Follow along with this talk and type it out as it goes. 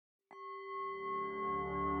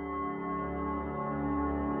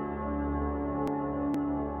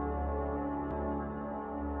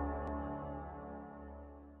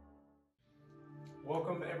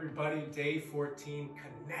everybody. Day 14,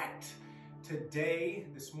 connect. Today,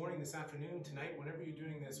 this morning, this afternoon, tonight, whenever you're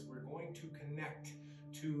doing this, we're going to connect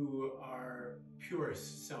to our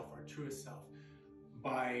purest self, our truest self,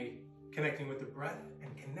 by connecting with the breath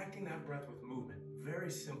and connecting that breath with movement. Very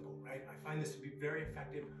simple, right? I find this to be very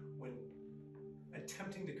effective when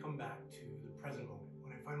attempting to come back to the present moment.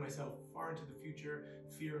 When I find myself far into the future,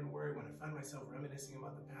 fear and worry, when I find myself reminiscing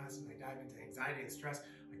about the past and I dive into anxiety and stress,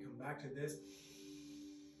 I come back to this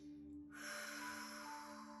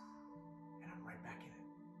and I'm right back in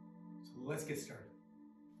it. So let's get started.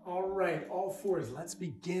 All right, all fours, let's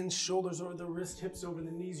begin. Shoulders over the wrist, hips over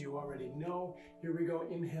the knees, you already know. Here we go,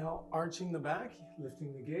 inhale, arching the back,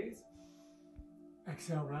 lifting the gaze.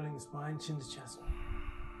 Exhale, rounding the spine, chin to chest.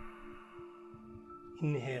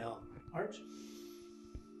 Inhale, arch.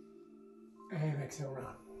 And exhale,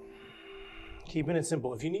 round. Keeping it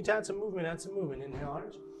simple. If you need to add some movement, add some movement. Inhale,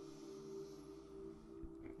 arch.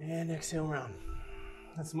 And exhale, round.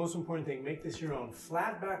 That's the most important thing. Make this your own.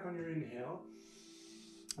 Flat back on your inhale.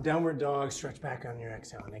 Downward dog, stretch back on your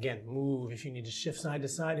exhale. And again, move if you need to shift side to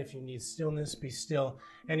side. If you need stillness, be still.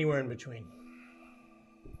 Anywhere in between.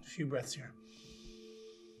 A few breaths here.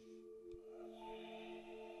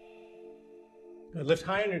 Good. Lift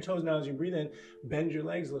high on your toes now as you breathe in. Bend your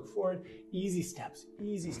legs, look forward. Easy steps,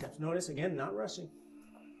 easy steps. Notice, again, not rushing.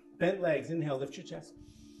 Bent legs, inhale, lift your chest.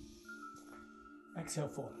 Exhale,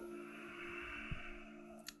 fold.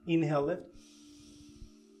 Inhale, lift.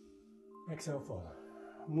 Exhale, fold.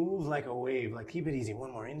 Move like a wave, like keep it easy.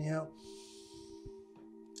 One more, inhale.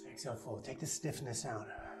 Exhale, fold. Take the stiffness out.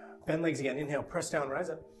 Bend legs again, inhale, press down, rise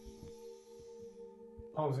up.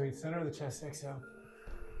 Palms meet center of the chest, exhale.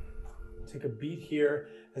 Take a beat here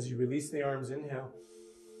as you release the arms, inhale.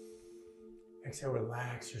 Exhale,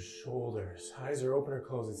 relax your shoulders. Eyes are open or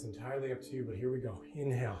closed, it's entirely up to you, but here we go.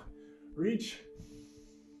 Inhale, reach.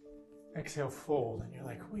 Exhale, fold. And you're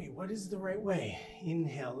like, wait, what is the right way?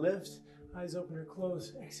 Inhale, lift. Eyes open or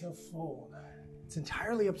closed. Exhale, fold. It's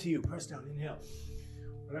entirely up to you. Press down, inhale.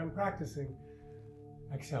 When I'm practicing,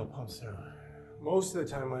 exhale, pumps through. Most of the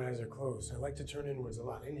time my eyes are closed. I like to turn inwards a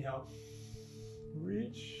lot. Inhale,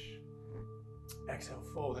 reach. Exhale,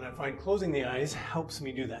 fold. And I find closing the eyes helps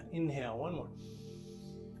me do that. Inhale, one more.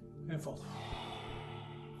 And fold.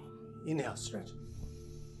 Inhale, stretch.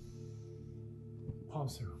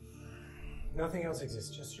 Palms through. Nothing else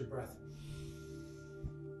exists, just your breath.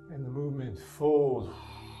 And the movement, fold.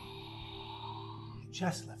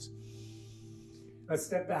 Chest lifts. Let's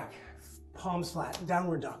step back. Palms flat,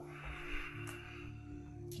 downward dog.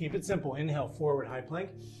 Keep it simple. Inhale, forward, high plank.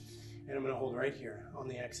 And I'm going to hold right here on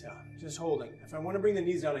the exhale. Just holding. If I want to bring the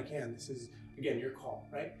knees down, I can. This is, again, your call,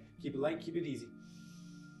 right? Keep it light, keep it easy.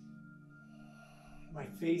 My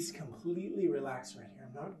face completely relaxed right here.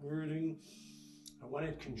 I'm not brooding. I want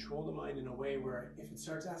to control the mind in a way where if it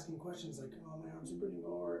starts asking questions like, oh, my arms are burning,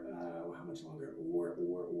 or how much longer,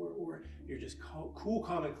 or, you're just cool,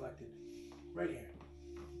 calm, and collected. Right here.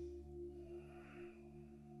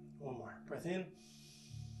 One more. Breath in.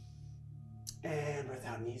 And breath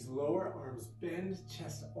out, knees lower, arms bend,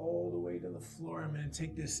 chest all the way to the floor. I'm going to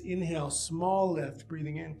take this inhale, small lift,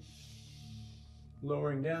 breathing in,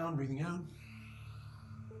 lowering down, breathing out.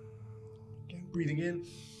 Again, breathing in.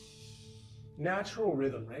 Natural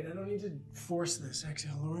rhythm, right? I don't need to force this.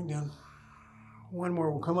 Exhale, lowering down. One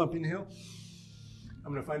more, we'll come up, inhale.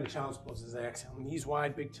 I'm going to find a child's pose as I exhale. Knees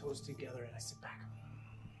wide, big toes together, and I sit back.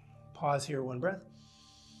 Pause here, one breath.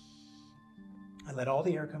 I let all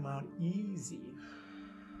the air come out, easy.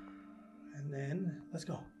 And then, let's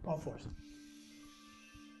go, all fours.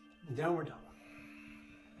 Downward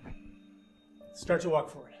dog. Start to walk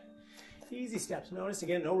forward. Easy steps. Notice,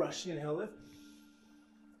 again, no rush. Inhale, lift.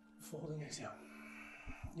 Folding, exhale.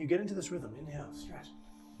 You get into this rhythm. Inhale, stretch.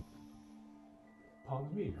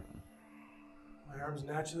 Palms meet. My arms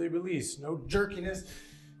naturally release. No jerkiness.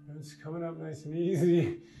 It's coming up nice and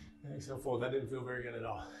easy. Exhale, fold. That didn't feel very good at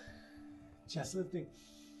all. Chest lifting.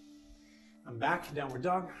 I'm back, downward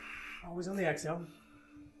dog. Always on the exhale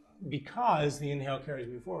because the inhale carries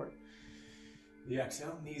me forward. The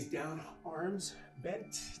exhale, knees down, arms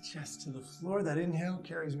bent, chest to the floor. That inhale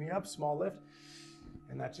carries me up, small lift.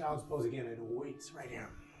 And that child's pose again, it waits right here.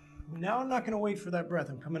 Now I'm not going to wait for that breath.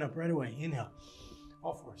 I'm coming up right away. Inhale,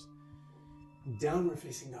 all fours. Downward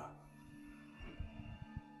facing dog.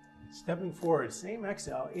 Stepping forward, same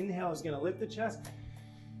exhale. Inhale is going to lift the chest.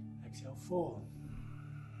 Exhale, fold.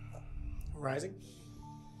 Rising.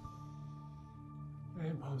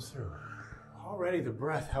 And palms through. Already the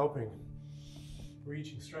breath helping.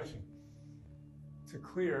 Reaching, stretching. To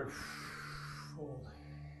clear, fold.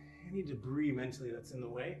 Any debris mentally that's in the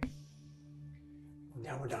way.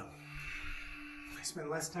 Downward dog. I spend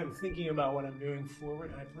less time thinking about what I'm doing.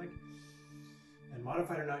 Forward, high plank. And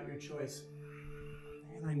modified or not, your choice.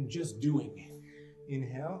 And I'm just doing.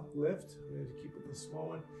 Inhale, lift. I'm going to keep it this small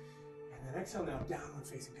one. And then exhale now, downward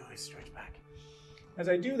facing dog. Stretch back. As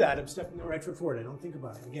I do that, I'm stepping the right foot forward. I don't think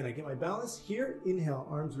about it. Again, I get my balance here. Inhale,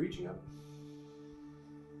 arms reaching up.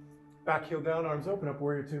 Back heel down, arms open up,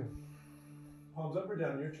 warrior two. Palms up or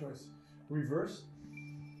down, your choice. Reverse.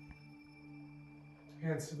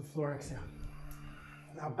 Hands to the floor, exhale.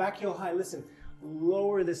 Now back heel high, listen.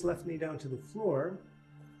 Lower this left knee down to the floor.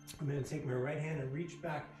 I'm going to take my right hand and reach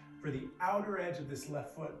back for the outer edge of this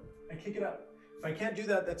left foot. I kick it up. If I can't do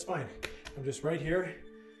that, that's fine. I'm just right here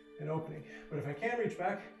and opening. But if I can reach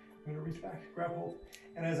back, I'm going to reach back, grab hold.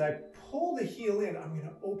 And as I pull the heel in, I'm going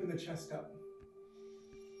to open the chest up.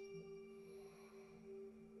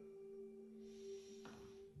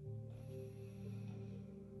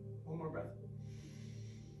 One more breath.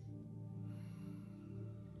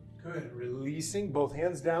 Good. Releasing, both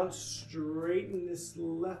hands down. Straighten this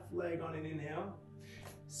left leg on an inhale.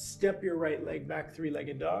 Step your right leg back,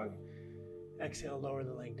 three-legged dog. Exhale, lower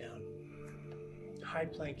the leg down. High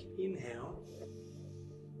plank, inhale.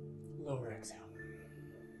 Lower exhale.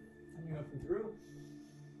 Coming up and through.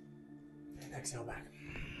 And exhale back.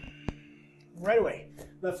 Right away,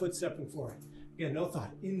 left foot stepping forward. Again, no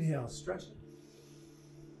thought. Inhale, stretch.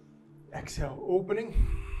 Exhale, opening.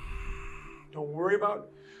 Don't worry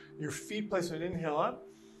about your feet placed on inhale up.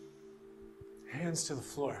 Hands to the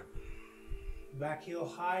floor. Back heel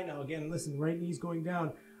high. Now again, listen, right knee's going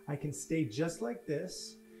down. I can stay just like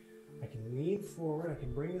this. I can lean forward. I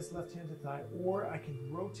can bring this left hand to thigh, or I can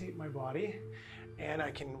rotate my body and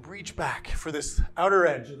I can reach back for this outer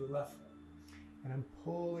edge of the left foot. And I'm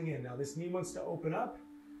pulling in. Now this knee wants to open up.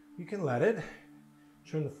 You can let it.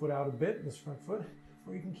 Turn the foot out a bit, this front foot,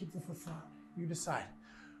 or you can keep the foot front. You decide.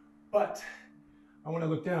 But I want to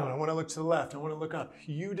look down. I want to look to the left. I want to look up.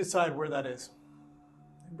 You decide where that is.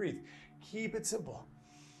 And breathe. Keep it simple.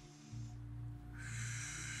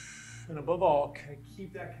 And above all,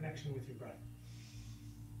 keep that connection with your breath.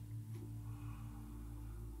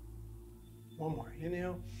 One more.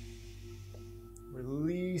 Inhale.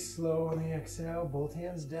 Release slow on the exhale. Both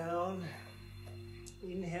hands down.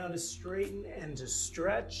 Inhale to straighten and to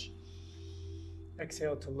stretch.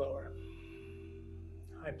 Exhale to lower.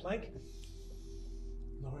 High plank.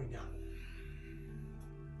 Lowering down.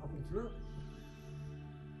 Up and through.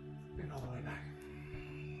 And all the way back.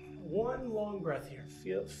 One long breath here.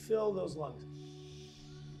 Fill those lungs.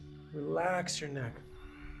 Relax your neck.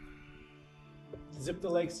 Zip the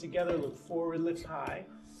legs together. Look forward. Lift high.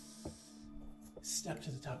 Step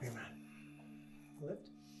to the top of your mat. Lift.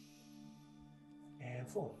 And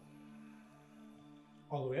full.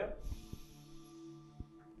 All the way up.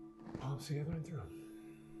 Palms together and through.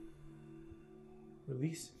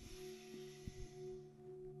 Release.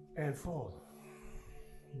 And fold.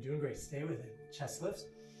 You're doing great. Stay with it. Chest lifts.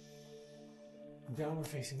 Downward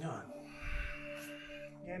facing dog.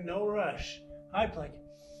 And no rush. High plank.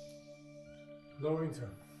 Lowering through.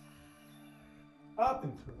 Up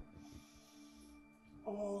and through.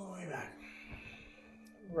 All the way back.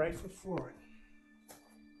 Right foot forward.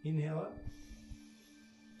 Inhale up.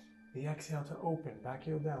 The exhale to open. Back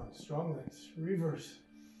heel down. Strong legs. Reverse.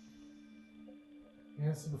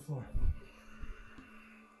 Hands to the floor.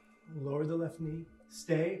 Lower the left knee.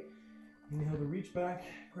 Stay. Inhale to reach back.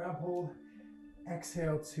 Grab hold.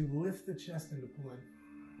 Exhale to lift the chest and to pull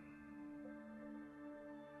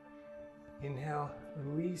in. Inhale.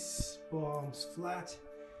 Release. Palms flat.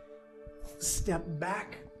 Step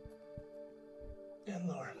back. And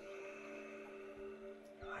lower.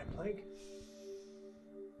 High plank.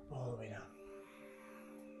 All the way down.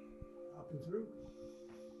 Up and through.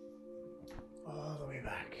 All the way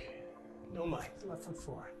back. No mind. Left foot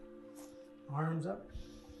forward. Arms up.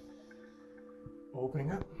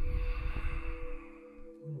 Opening up.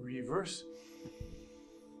 Reverse.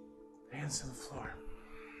 Hands to the floor.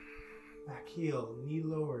 Back heel. Knee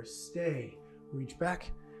lower. Stay. Reach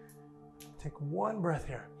back. Take one breath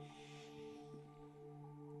here.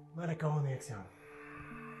 Let it go on the exhale.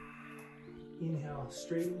 Inhale,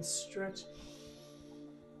 straighten, stretch.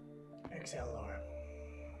 Exhale, lower.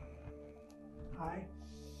 High.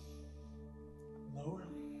 Lower.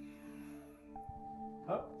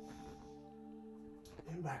 Up.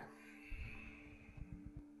 And back.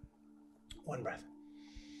 One breath.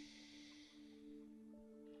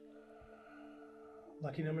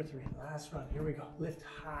 Lucky number 3. Last run. Here we go. Lift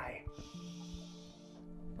high.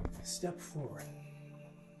 Step forward.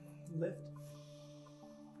 Lift.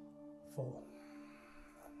 Fold.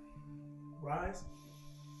 Rise.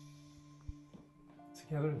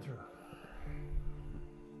 Together and through.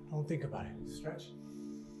 Don't think about it. Stretch.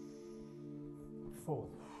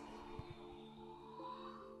 Fold.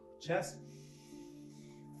 Chest.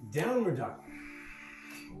 Downward dog.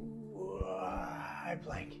 High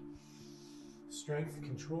plank. Strength,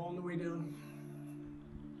 control on the way down.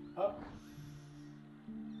 Up.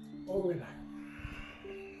 All the way back.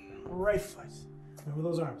 Right foot. Remember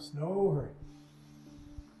those arms. No hurry.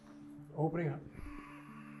 Opening up.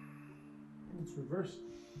 Let's reverse.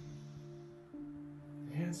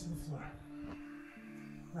 Hands to the floor.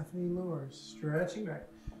 Left knee lowers. Stretching back.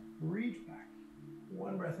 Reach back.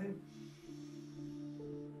 One breath in.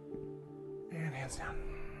 And hands down.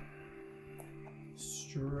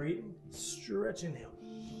 Straighten. Stretch, inhale.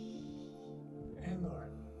 And lower.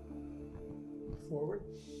 Forward.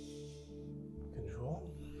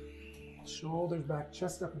 Control. Shoulders back,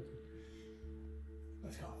 chest up and through.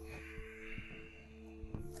 Let's go.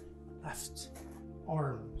 Left.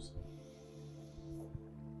 Arms.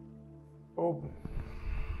 Open.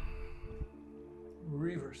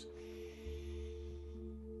 Reverse.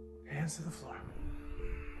 Hands to the floor.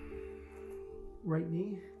 Right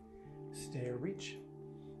knee. Stay or reach.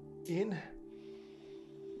 In.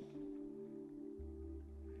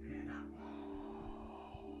 And out.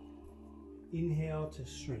 Inhale to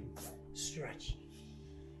straighten. Stretch.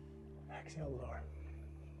 Exhale, lower.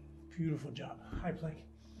 Beautiful job. High plank.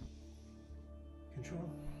 Control.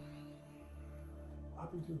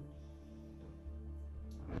 Up and through.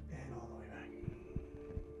 And all the way back.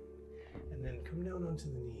 And then come down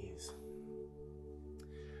onto the knees.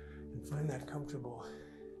 And find that comfortable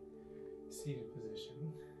seated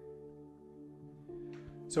position.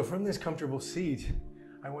 So from this comfortable seat,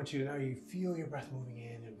 I want you to now you feel your breath moving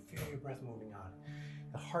in and feel your breath moving out.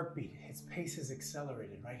 The heartbeat, its pace is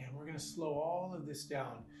accelerated, right? And we're going to slow all of this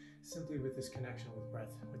down simply with this connection with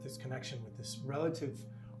breath, with this connection with this relative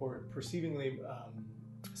or perceivingly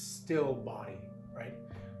still body, right?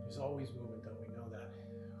 There's always movement, though. We know that.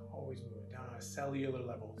 Always movement. Down on a cellular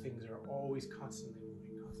level, things are always constantly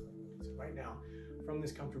moving, constantly moving. So right now, from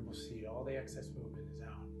this comfortable seat, all the excess movement is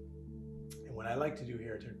out. And what I like to do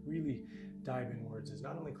here to really dive inwards is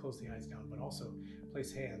not only close the eyes down, but also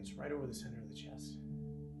place hands right over the center of the chest.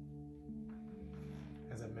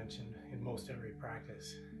 As I mentioned in most every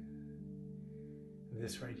practice,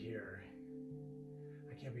 this right here,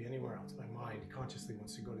 I can't be anywhere else. My mind consciously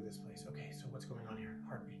wants to go to this place. Okay, so what's going on here?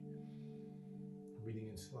 Heartbeat. I'm breathing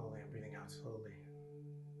in slowly, I'm breathing out slowly.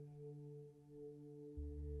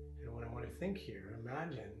 And when I want to think here,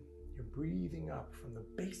 imagine you're breathing up from the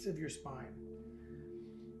base of your spine.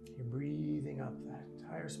 You're breathing up that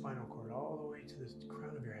entire spinal cord all the way to the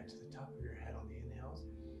crown of your head, to the top of your head on the inhales.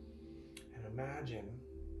 And imagine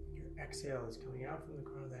your exhale is coming out from the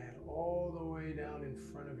crown of the head all the way down in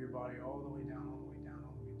front of your body, all the way down, all the way down,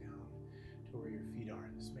 all the way down to where your feet are.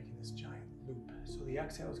 And it's making this giant loop. So the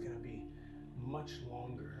exhale is going to be much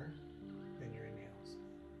longer than your inhales.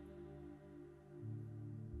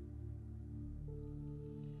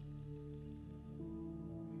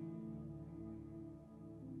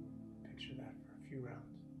 Picture that for a few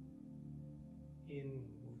rounds. In,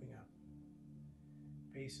 moving up.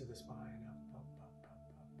 Base of the spine, up, up, up, up,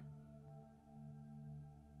 up.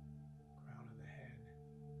 Crown of the head.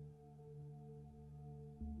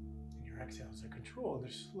 And your exhales are controlled,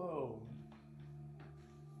 they're slow.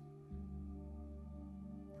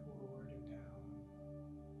 Forward and down.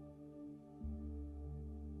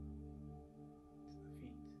 To the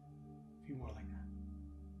feet. A few more like that.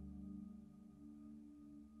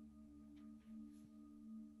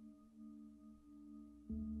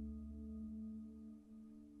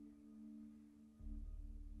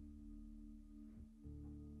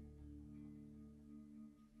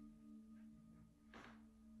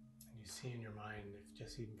 See in your mind, if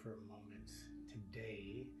just even for a moment,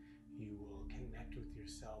 today you will connect with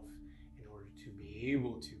yourself in order to be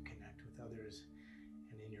able to connect with others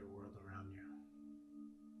and in your world around you.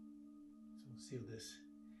 So we'll seal this,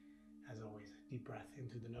 as always, deep breath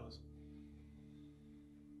into the nose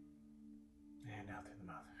and out through the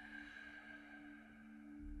mouth.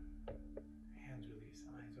 Hands release,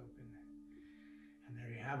 eyes open. And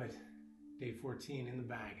there you have it, day 14 in the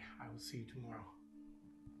bag. I will see you tomorrow.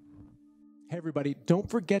 Hey everybody, don't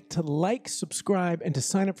forget to like, subscribe, and to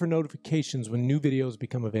sign up for notifications when new videos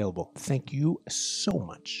become available. Thank you so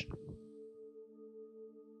much.